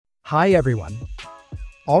Hi everyone.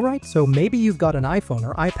 Alright, so maybe you've got an iPhone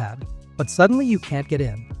or iPad, but suddenly you can't get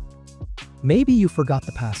in. Maybe you forgot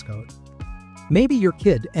the passcode. Maybe your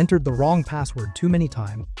kid entered the wrong password too many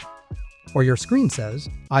times. Or your screen says,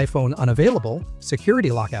 iPhone unavailable, security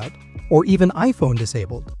lockout, or even iPhone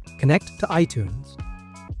disabled, connect to iTunes.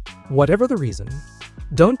 Whatever the reason,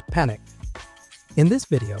 don't panic. In this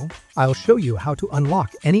video, I'll show you how to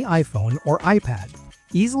unlock any iPhone or iPad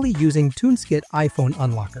easily using TuneSkit iPhone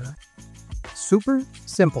Unlocker. Super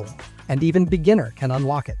simple, and even beginner can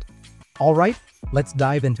unlock it. Alright, let's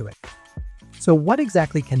dive into it. So what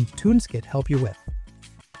exactly can TuneSkit help you with?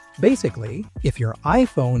 Basically, if your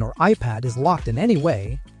iPhone or iPad is locked in any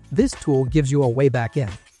way, this tool gives you a way back in.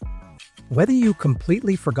 Whether you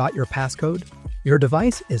completely forgot your passcode, your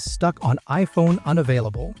device is stuck on iPhone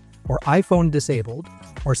unavailable, or iPhone disabled,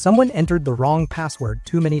 or someone entered the wrong password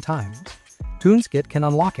too many times, TuneSkit can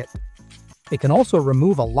unlock it. It can also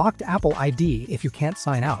remove a locked Apple ID if you can't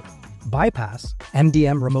sign out, bypass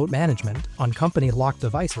MDM remote management on company-locked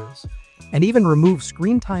devices, and even remove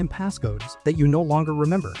screen time passcodes that you no longer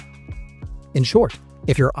remember. In short,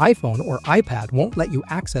 if your iPhone or iPad won't let you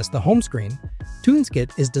access the home screen,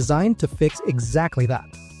 TuneSkit is designed to fix exactly that.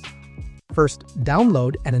 First,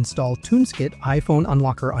 download and install TuneSkit iPhone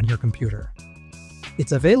Unlocker on your computer.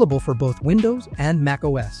 It's available for both Windows and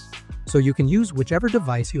macOS, so you can use whichever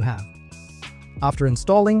device you have. After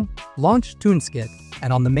installing, launch TuneSkit,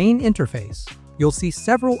 and on the main interface, you'll see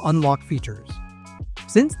several unlock features.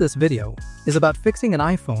 Since this video is about fixing an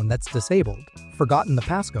iPhone that's disabled, forgotten the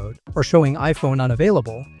passcode, or showing iPhone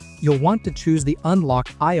unavailable, you'll want to choose the Unlock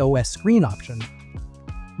iOS screen option.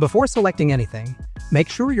 Before selecting anything, make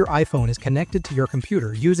sure your iPhone is connected to your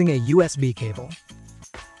computer using a USB cable.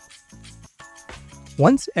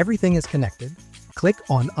 Once everything is connected, click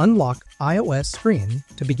on Unlock iOS screen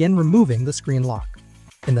to begin removing the screen lock.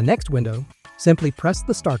 In the next window, simply press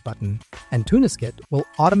the Start button, and TuneSkit will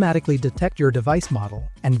automatically detect your device model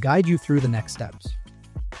and guide you through the next steps.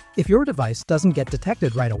 If your device doesn't get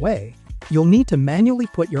detected right away, you'll need to manually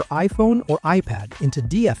put your iPhone or iPad into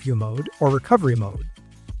DFU mode or recovery mode.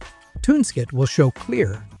 TuneSkit will show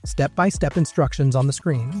clear, step-by-step instructions on the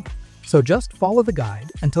screen, so just follow the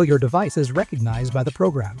guide until your device is recognized by the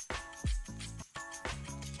program.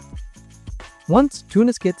 Once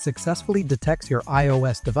TuneSkit successfully detects your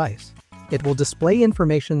iOS device, it will display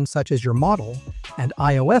information such as your model and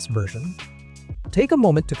iOS version. Take a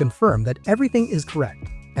moment to confirm that everything is correct,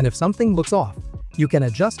 and if something looks off, you can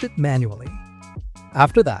adjust it manually.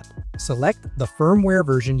 After that, select the firmware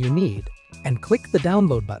version you need and click the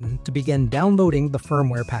download button to begin downloading the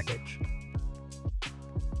firmware package.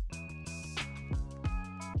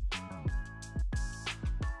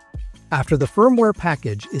 After the firmware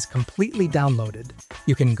package is completely downloaded,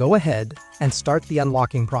 you can go ahead and start the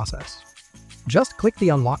unlocking process. Just click the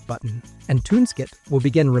Unlock button, and TuneSkit will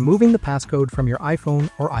begin removing the passcode from your iPhone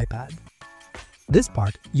or iPad. This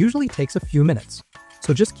part usually takes a few minutes,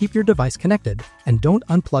 so just keep your device connected and don't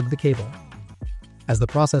unplug the cable. As the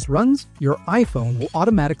process runs, your iPhone will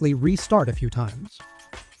automatically restart a few times.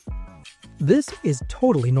 This is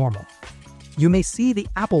totally normal. You may see the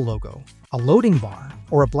Apple logo, a loading bar,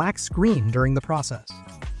 or a black screen during the process.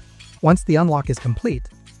 Once the unlock is complete,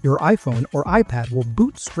 your iPhone or iPad will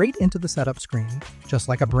boot straight into the setup screen, just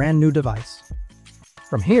like a brand new device.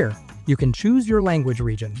 From here, you can choose your language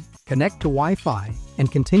region, connect to Wi-Fi,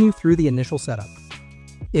 and continue through the initial setup.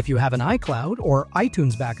 If you have an iCloud or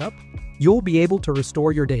iTunes backup, you'll be able to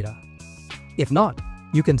restore your data. If not,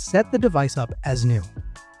 you can set the device up as new.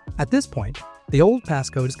 At this point, the old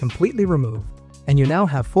passcode is completely removed, and you now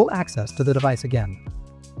have full access to the device again.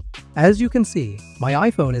 As you can see, my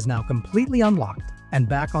iPhone is now completely unlocked and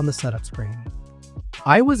back on the setup screen.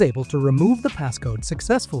 I was able to remove the passcode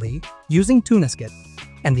successfully using TuneSkit,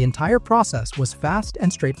 and the entire process was fast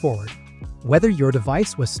and straightforward. Whether your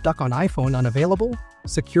device was stuck on iPhone unavailable,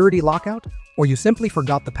 security lockout, or you simply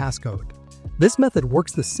forgot the passcode, this method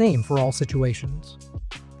works the same for all situations.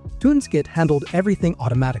 TuneSkit handled everything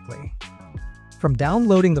automatically, from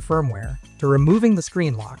downloading the firmware to removing the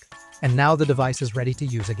screen lock, and now the device is ready to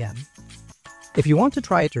use again. If you want to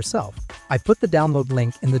try it yourself, I put the download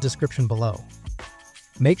link in the description below.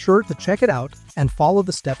 Make sure to check it out and follow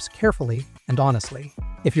the steps carefully and honestly.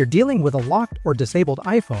 If you're dealing with a locked or disabled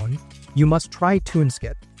iPhone, you must try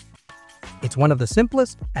TuneSkit. It's one of the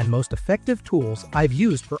simplest and most effective tools I've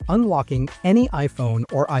used for unlocking any iPhone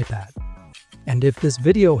or iPad. And if this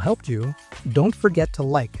video helped you, don't forget to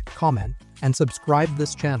like, comment, and subscribe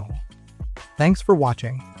this channel. Thanks for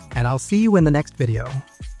watching, and I'll see you in the next video.